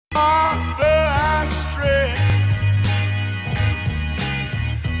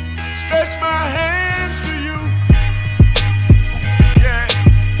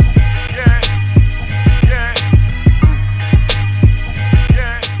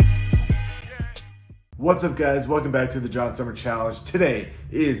What's up, guys? Welcome back to the John Summer Challenge. Today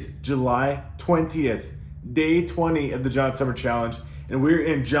is July 20th, day 20 of the John Summer Challenge, and we're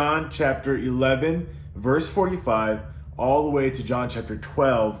in John chapter 11, verse 45, all the way to John chapter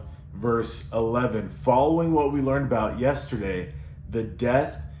 12, verse 11, following what we learned about yesterday. The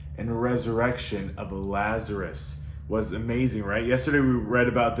death and resurrection of Lazarus was amazing, right? Yesterday we read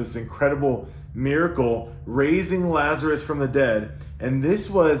about this incredible miracle, raising Lazarus from the dead, and this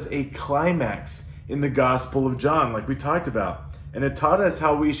was a climax in the Gospel of John, like we talked about. And it taught us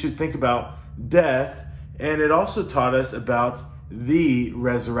how we should think about death, and it also taught us about the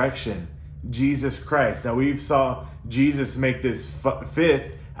resurrection, Jesus Christ. Now we saw Jesus make this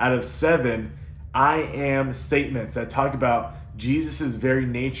fifth out of 7 I am statements that talk about Jesus' very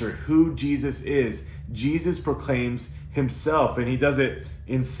nature, who Jesus is. Jesus proclaims himself, and he does it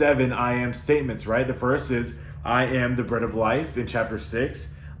in 7 I am statements, right? The first is, I am the bread of life in chapter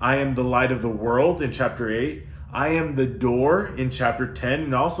 6. I am the light of the world in chapter 8. I am the door in chapter 10.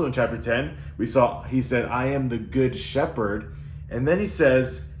 And also in chapter 10, he said, I am the good shepherd. And then he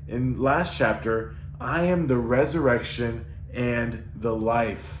says in last chapter, I am the resurrection and the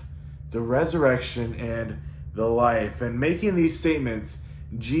life. The resurrection and the life. And making these statements,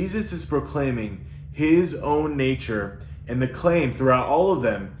 Jesus is proclaiming his own nature. And the claim throughout all of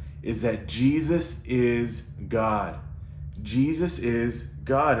them is that Jesus is God. Jesus is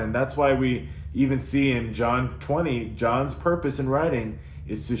God. And that's why we even see in John 20, John's purpose in writing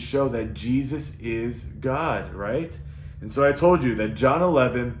is to show that Jesus is God, right? And so I told you that John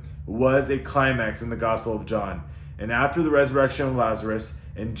 11 was a climax in the Gospel of John. And after the resurrection of Lazarus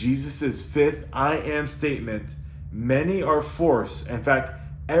and Jesus' fifth I am statement, many are forced, in fact,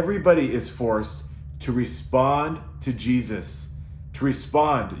 everybody is forced to respond to Jesus. To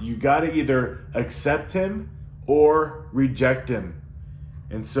respond, you got to either accept him or reject him.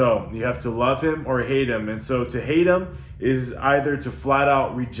 And so you have to love him or hate him. And so to hate him is either to flat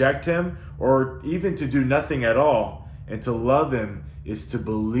out reject him or even to do nothing at all. And to love him is to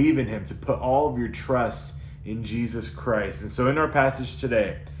believe in him, to put all of your trust in Jesus Christ. And so in our passage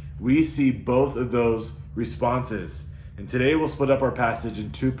today, we see both of those responses. And today we'll split up our passage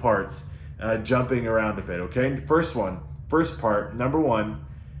in 2 parts, jumping around a bit, okay? First part, number 1,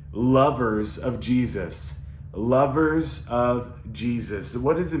 lovers of Jesus. Lovers of Jesus.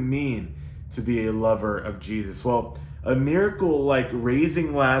 What does it mean to be a lover of Jesus? Well, a miracle like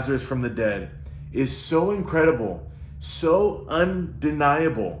raising Lazarus from the dead is so incredible, so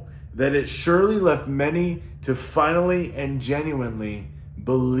undeniable, that it surely left many to finally and genuinely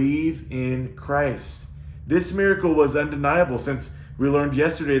believe in Christ. This miracle was undeniable since we learned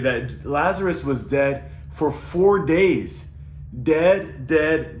yesterday that Lazarus was dead for 4 days. Dead.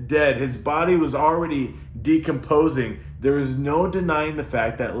 His body was already decomposing. There is no denying the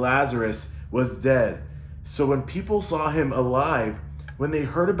fact that Lazarus was dead. So when people saw him alive, when they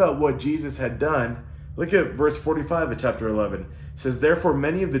heard about what Jesus had done, look at verse 45 of chapter 11. It says, therefore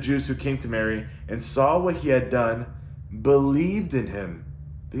many of the Jews who came to Mary and saw what he had done believed in him.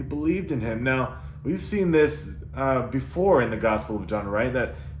 They believed in him. Now, we've seen this before in the Gospel of John, right?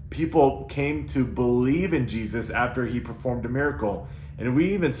 That people came to believe in Jesus after he performed a miracle. And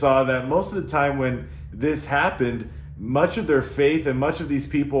we even saw that most of the time when this happened, much of their faith and much of these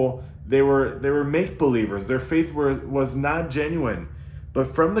people, they were make-believers. Their faith was not genuine. But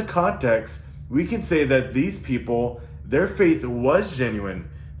from the context, we can say that these people, their faith was genuine.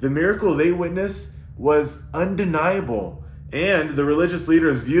 The miracle they witnessed was undeniable. And the religious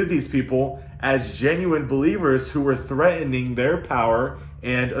leaders viewed these people as genuine believers who were threatening their power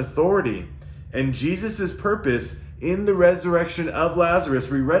and authority. And Jesus' purpose in the resurrection of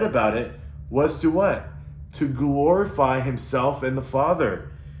Lazarus, we read about it, was to what? To glorify himself and the Father.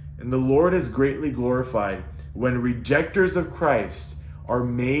 And the Lord is greatly glorified when rejectors of Christ are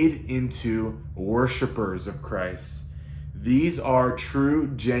made into worshipers of Christ. These are true,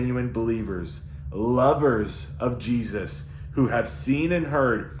 genuine believers, lovers of Jesus, who have seen and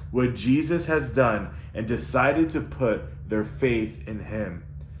heard what Jesus has done and decided to put their faith in him.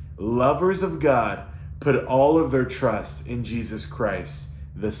 Lovers of God put all of their trust in Jesus Christ,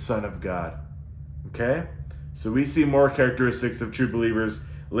 the Son of God. Okay? So we see more characteristics of true believers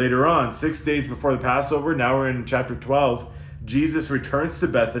later on. 6 days before the Passover, now we're in chapter 12, Jesus returns to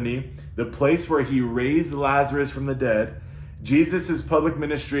Bethany, the place where he raised Lazarus from the dead. Jesus' public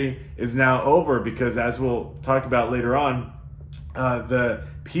ministry is now over because, as we'll talk about later on, the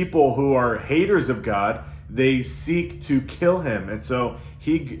people who are haters of God, they seek to kill him. And so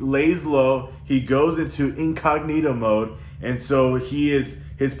he lays low, he goes into incognito mode, and so his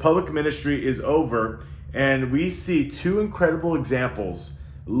public ministry is over. And we see 2 incredible examples,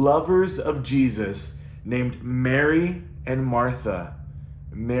 lovers of Jesus, named Mary and Martha.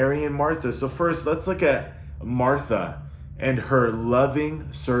 Mary and Martha. So first, let's look at Martha and her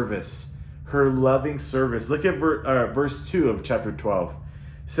loving service. Her loving service. Look at verse 2 of chapter 12.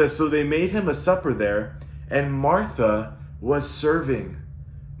 It says, so they made him a supper there, and Martha was serving.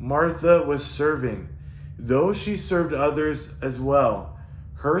 Martha was serving. Though she served others as well,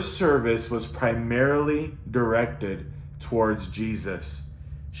 her service was primarily directed towards Jesus.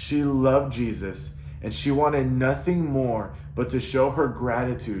 She loved Jesus, and she wanted nothing more but to show her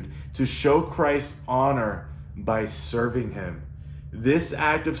gratitude, to show Christ's honor by serving him. This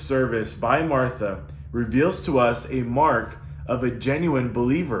act of service by Martha reveals to us a mark of a genuine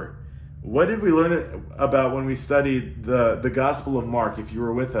believer. What did we learn about when we studied the Gospel of Mark, if you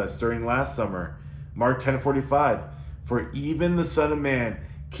were with us during last summer? Mark 10:45, for even the Son of Man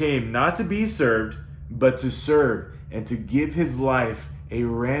came not to be served, but to serve and to give his life a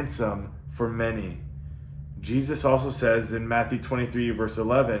ransom for many. Jesus also says in Matthew 23 verse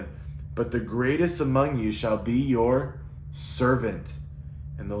 11, but the greatest among you shall be your servant.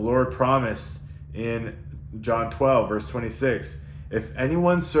 And the Lord promised in John 12 verse 26, if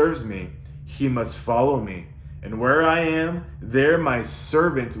anyone serves me, he must follow me. And where I am, there my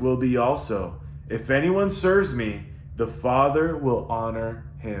servant will be also. If anyone serves me, the Father will honor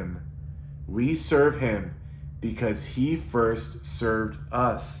him. We serve him because he first served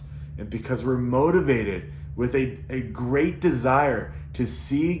us, and because we're motivated with a great desire to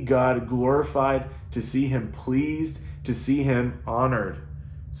see God glorified, to see him pleased, to see him honored.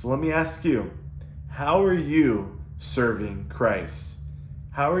 So let me ask you, how are you serving Christ?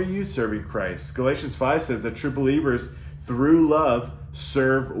 How are you serving Christ? Galatians 5 says that true believers, through love,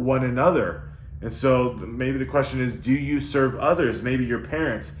 serve one another. And so maybe the question is, do you serve others? Maybe your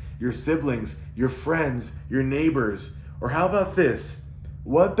parents, your siblings, your friends, your neighbors. Or how about this?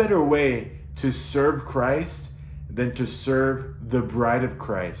 What better way to serve Christ than to serve the bride of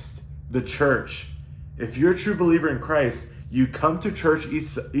Christ, the church? If you're a true believer in Christ, you come to church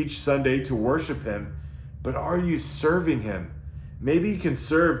each Sunday to worship him, but are you serving him? Maybe you can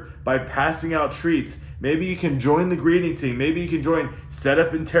serve by passing out treats. Maybe you can join the greeting team. Maybe you can join set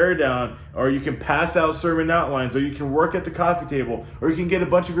up and tear down, or you can pass out sermon outlines, or you can work at the coffee table, or you can get a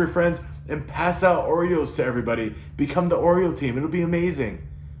bunch of your friends and pass out Oreos to everybody. Become the Oreo team. It'll be amazing.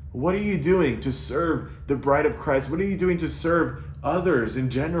 What are you doing to serve the bride of Christ? What are you doing to serve others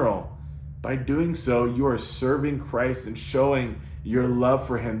in general? By doing so, you are serving Christ and showing your love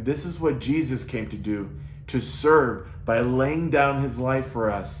for him. This is what Jesus came to do, to serve by laying down his life for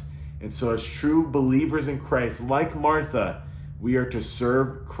us. And so as true believers in Christ, like Martha, we are to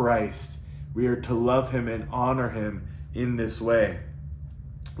serve Christ. We are to love him and honor him in this way.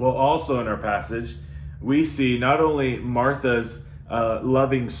 Well, also in our passage, we see not only Martha's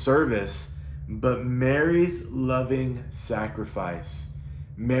loving service, but Mary's loving sacrifice.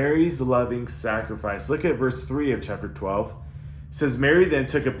 Mary's loving sacrifice. Look at verse 3 of chapter 12. It says, Mary then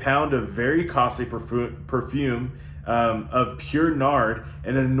took a pound of very costly perfume of pure nard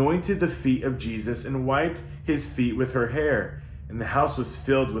and anointed the feet of Jesus and wiped his feet with her hair. And the house was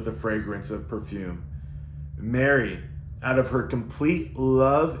filled with the fragrance of perfume. Mary, out of her complete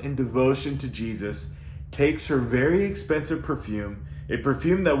love and devotion to Jesus, takes her very expensive perfume, a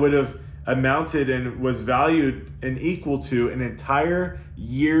perfume that would have amounted and was valued and equal to an entire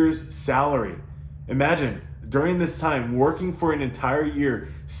year's salary. Imagine, during this time, working for an entire year,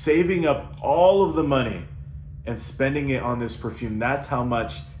 saving up all of the money and spending it on this perfume. That's how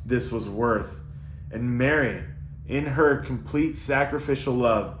much this was worth. And Mary, in her complete sacrificial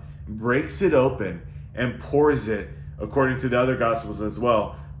love, breaks it open and pours it, according to the other Gospels as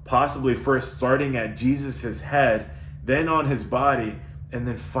well, possibly first starting at Jesus' head, then on his body, and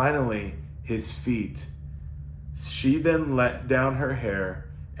then finally his feet. She then let down her hair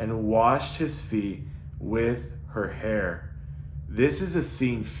and washed his feet with her hair. This is a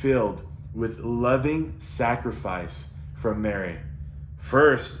scene filled with loving sacrifice from Mary.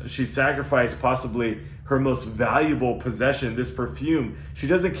 First, she sacrificed possibly her most valuable possession, this perfume. She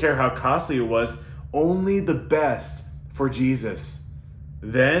doesn't care how costly it was, only the best for Jesus.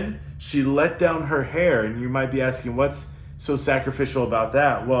 Then she let down her hair, and you might be asking, what's so sacrificial about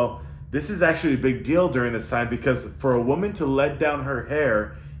that? Well, this is actually a big deal during this time, because for a woman to let down her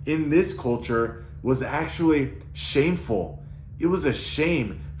hair in this culture was actually shameful. It was a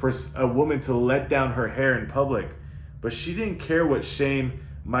shame for a woman to let down her hair in public. But she didn't care what shame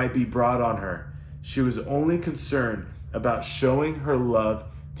might be brought on her. She was only concerned about showing her love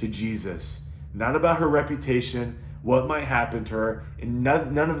to Jesus, not about her reputation, what might happen to her, and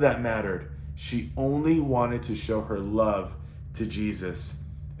none of that mattered. She only wanted to show her love to Jesus.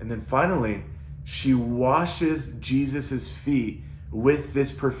 And then finally, she washes Jesus's feet with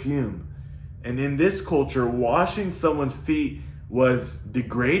this perfume. And in this culture, washing someone's feet was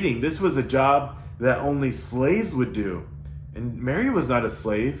degrading. This was a job that only slaves would do. And Mary was not a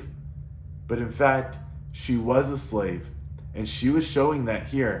slave, but in fact, she was a slave. And she was showing that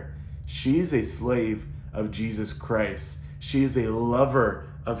here. She is a slave of Jesus Christ. She is a lover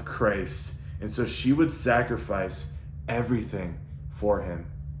of Christ. And so she would sacrifice everything for him.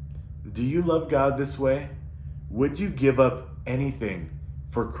 Do you love God this way? Would you give up anything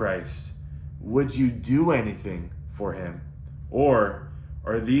for Christ? Would you do anything for him? Or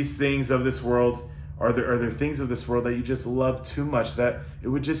are these things of this world, are there things of this world that you just love too much, that it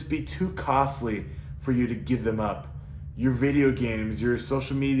would just be too costly for you to give them up? Your video games, your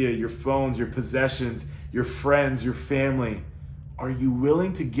social media, your phones, your possessions, your friends, your family. Are you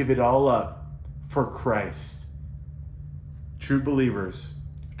willing to give it all up for Christ? True believers,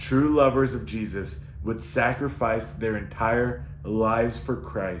 true lovers of Jesus would sacrifice their entire lives for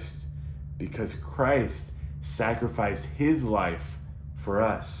Christ because Christ sacrificed his life for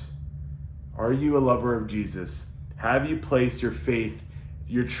us. Are you a lover of Jesus? Have you placed your faith,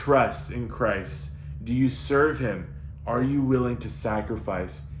 your trust in Christ? Do you serve him? Are you willing to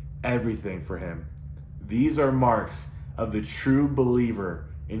sacrifice everything for him? These are marks of the true believer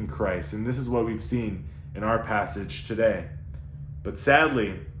in Christ. And this is what we've seen in our passage today. But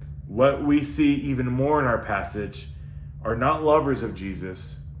sadly, what we see even more in our passage are not lovers of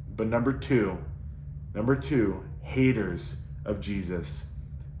Jesus, but number two, haters of Jesus.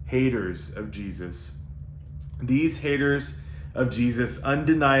 Haters of Jesus. These haters of Jesus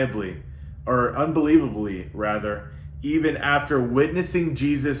undeniably, or unbelievably rather, even after witnessing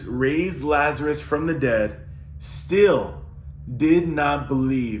Jesus raise Lazarus from the dead, still did not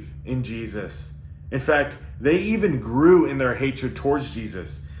believe in Jesus. In fact, they even grew in their hatred towards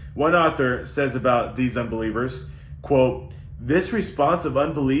Jesus. One author says about these unbelievers, quote, "This response of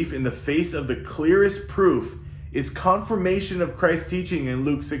unbelief in the face of the clearest proof is confirmation of Christ's teaching in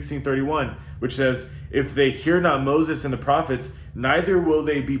Luke 16:31, which says, 'If they hear not Moses and the prophets, neither will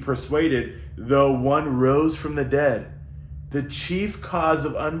they be persuaded, though one rose from the dead.'" The chief cause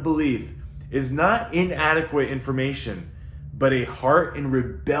of unbelief is not inadequate information, but a heart in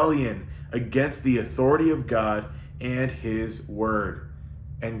rebellion against the authority of God and his word.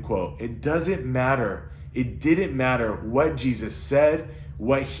 End quote. It doesn't matter. It didn't matter what Jesus said,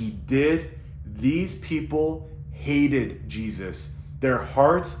 what he did. These people hated Jesus. Their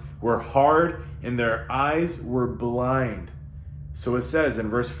hearts were hard and their eyes were blind. So it says in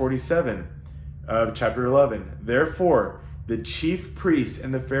verse 47 of chapter 11, "Therefore, the chief priests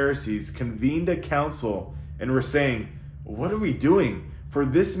and the Pharisees convened a council and were saying, 'What are we doing? For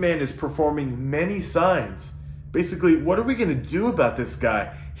this man is performing many signs.'" Basically, what are we going to do about this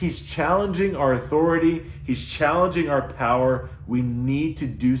guy? He's challenging our authority. He's challenging our power. We need to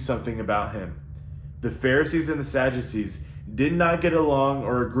do something about him. The Pharisees and the Sadducees did not get along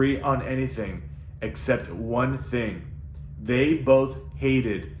or agree on anything except one thing. They both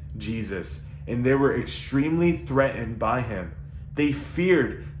hated Jesus, and they were extremely threatened by him. They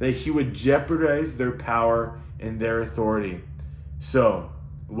feared that he would jeopardize their power and their authority. So,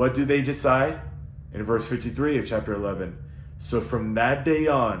 what do they decide? In verse 53 of chapter 11, "So from that day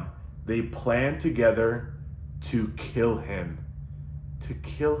on, they planned together to kill him." To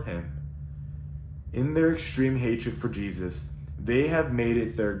kill him. In their extreme hatred for Jesus, they have made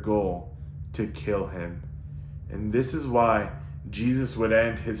it their goal to kill him. And this is why Jesus would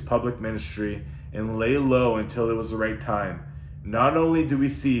end his public ministry and lay low until it was the right time. Not only do we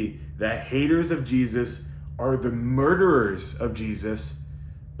see that haters of Jesus are the murderers of Jesus,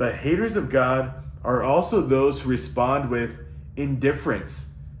 but haters of God are also those who respond with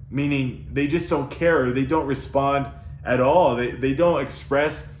indifference, meaning they just don't care, or they don't respond at all. They don't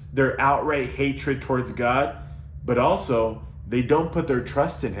express their outright hatred towards God, but also they don't put their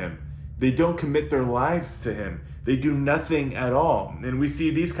trust in him. They don't commit their lives to him. They do nothing at all. And we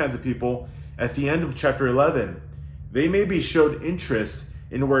see these kinds of people at the end of chapter 11. They maybe showed interest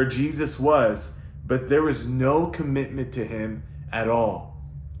in where Jesus was, but there was no commitment to him at all.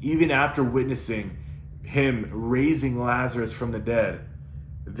 Even after witnessing him raising Lazarus from the dead.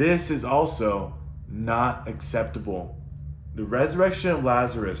 This is also not acceptable. The resurrection of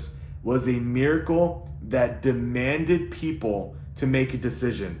Lazarus was a miracle that demanded people to make a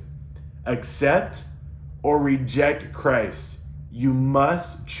decision. Accept or reject Christ. You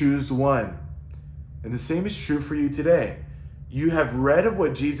must choose one. And the same is true for you today. You have read of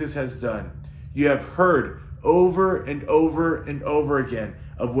what Jesus has done. You have heard over and over and over again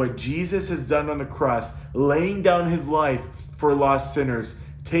of what Jesus has done on the cross, laying down his life for lost sinners,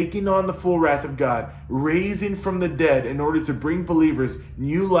 taking on the full wrath of God, raising from the dead in order to bring believers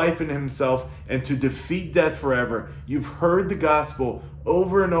new life in himself and to defeat death forever. You've heard the gospel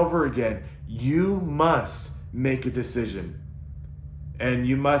over and over again. You must make a decision and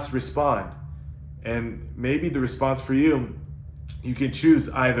you must respond. And maybe the response for you, you can choose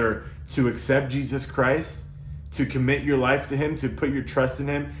either to accept Jesus Christ, to commit your life to him, to put your trust in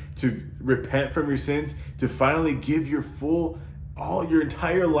him, to repent from your sins, to finally give your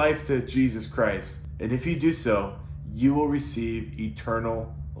entire life to Jesus Christ. And if you do so, you will receive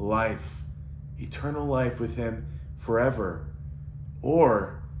eternal life with him forever.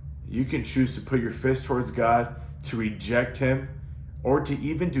 Or you can choose to put your fist towards God, to reject him, or to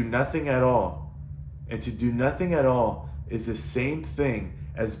even do nothing at all. And to do nothing at all is the same thing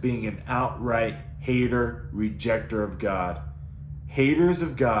as being an outright hater, rejecter of God. Haters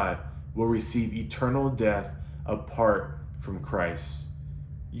of God will receive eternal death apart from Christ.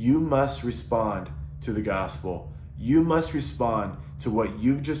 You must respond to the gospel. You must respond to what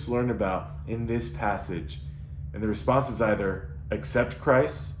you've just learned about in this passage. And the response is either accept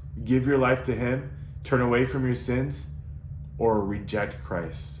Christ, give your life to him, turn away from your sins, or reject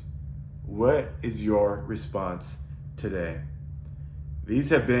Christ. What is your response today? These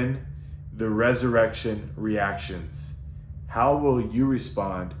have been the resurrection reactions. How will you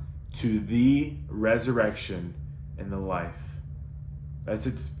respond to the resurrection and the life? That's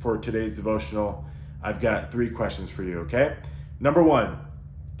it for today's devotional. I've got 3 questions for you, okay? Number 1,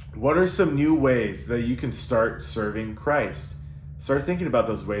 what are some new ways that you can start serving Christ? Start thinking about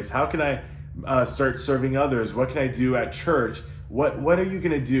those ways. How can I start serving others? What can I do at church? What are you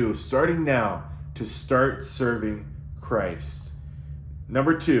going to do starting now to start serving Christ?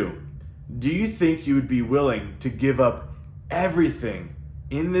 Number 2, do you think you would be willing to give up everything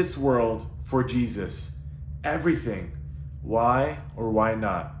in this world for Jesus? Everything. Why or why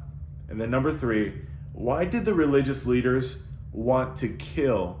not? And then number 3, why did the religious leaders want to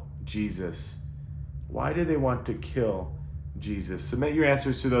kill Jesus? Why did they want to kill Jesus? Submit your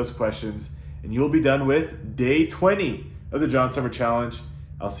answers to those questions and you'll be done with day 20 of the John Summer Challenge.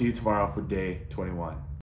 I'll see you tomorrow for day 21.